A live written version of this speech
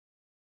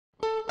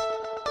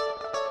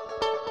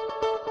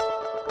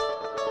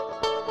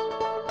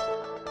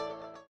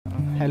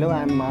Hello,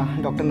 I am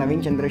Dr.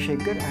 Naveen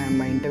Chadrashekhar. I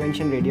am an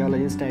intervention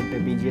radiologist at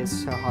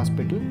BGS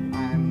Hospital.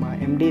 I am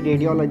MD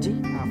Radiology,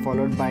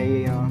 followed by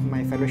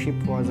my fellowship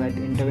was at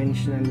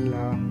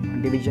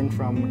Interventional Division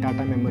from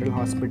Tata Memorial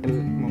Hospital,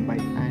 Mumbai.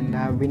 And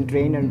I have been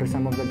trained under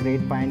some of the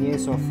great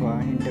pioneers of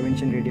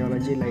intervention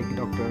radiology like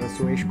Dr.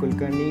 Suresh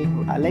Kulkarni.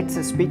 Let's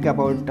speak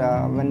about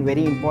one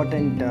very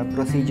important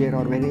procedure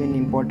or very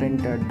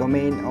important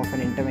domain of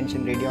an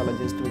intervention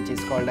radiologist, which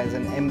is called as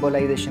an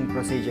embolization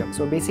procedure.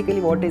 So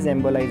basically, what is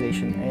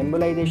embolization?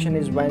 Embolization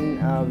is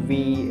when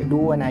we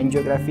do an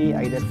angiography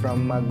either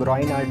from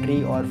groin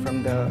artery or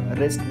from the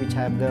wrist, which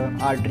have the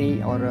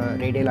artery or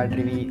radial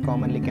artery we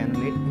commonly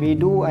cannulate. We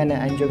do an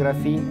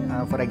angiography,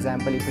 for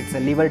example, if it's a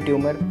liver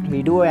tumor,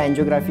 we do an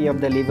angiography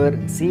of the liver,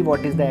 see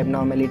what is the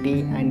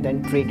abnormality and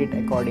then treat it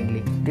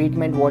accordingly.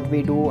 Treatment what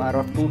we do are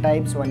of two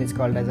types. One is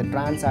called as a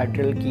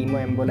transarterial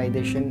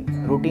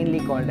chemoembolization,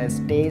 routinely called as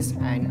TACE,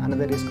 and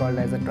another is called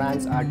as a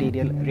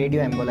transarterial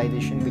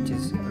radioembolization, which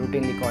is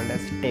routinely called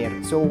as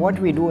TARE. So what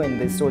we do in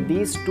this, so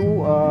these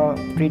two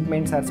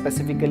treatments are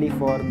specifically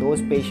for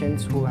those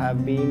patients who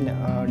have been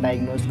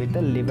diagnosed with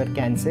a liver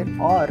cancer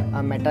or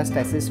a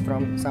metastasis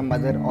from some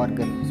other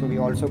organ. So we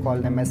also call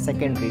them as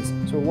secondaries.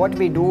 So what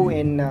we do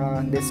in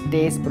this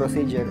TACE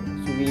procedure,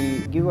 so we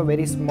give a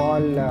very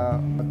small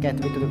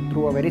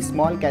through a very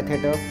small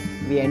catheter,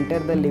 we enter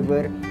the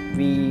liver,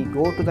 we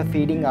go to the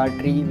feeding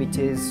artery which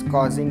is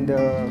causing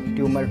the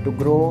tumor to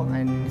grow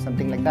and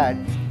something like that.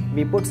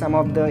 We put some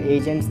of the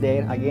agents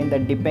there. Again,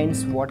 that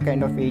depends what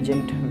kind of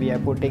agent we are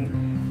putting,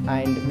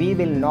 and we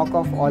will knock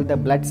off all the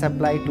blood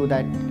supply to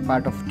that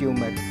part of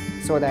tumor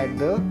so that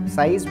the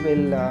size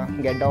will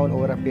get down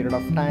over a period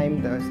of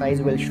time, the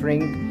size will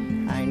shrink,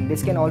 and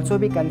this can also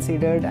be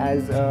considered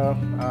as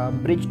a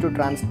bridge to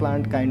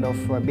transplant kind of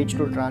bridge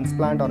to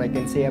transplant, or I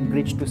can say a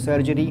bridge to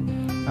surgery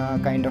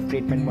kind of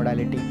treatment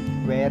modality,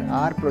 where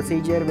our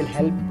procedure will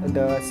help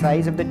the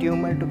size of the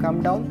tumor to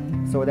come down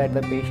so that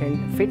the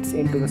patient fits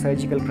into the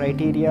surgical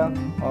criteria,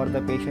 or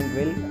the patient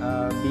will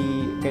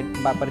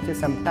purchase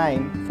some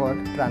time for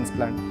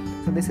transplant.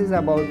 So this is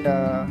about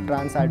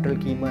transarterial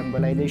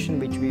chemoembolization,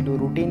 which we do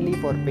routinely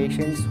for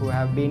patients who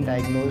have been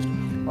diagnosed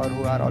or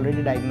who are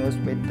already diagnosed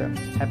with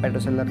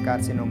hepatocellular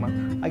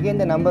carcinoma. Again,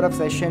 the number of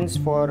sessions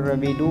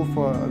we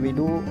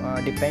do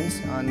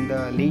depends on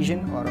the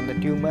lesion or on the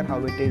tumor,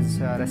 how it is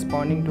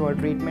responding to our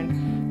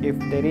treatment. If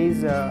there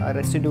is a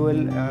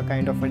residual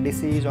kind of a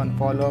disease on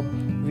follow-up,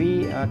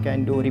 we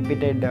can do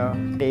repeated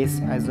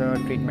TACE as a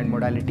treatment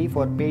modality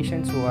for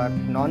patients who are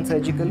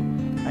non-surgical,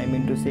 I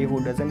mean to say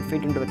who doesn't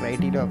fit into the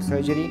criteria of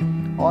surgery,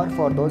 or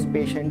for those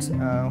patients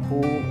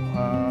who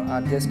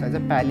are just as a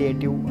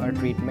palliative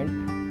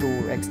treatment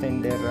to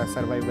extend their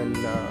survival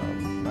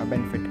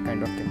benefit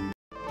kind of thing.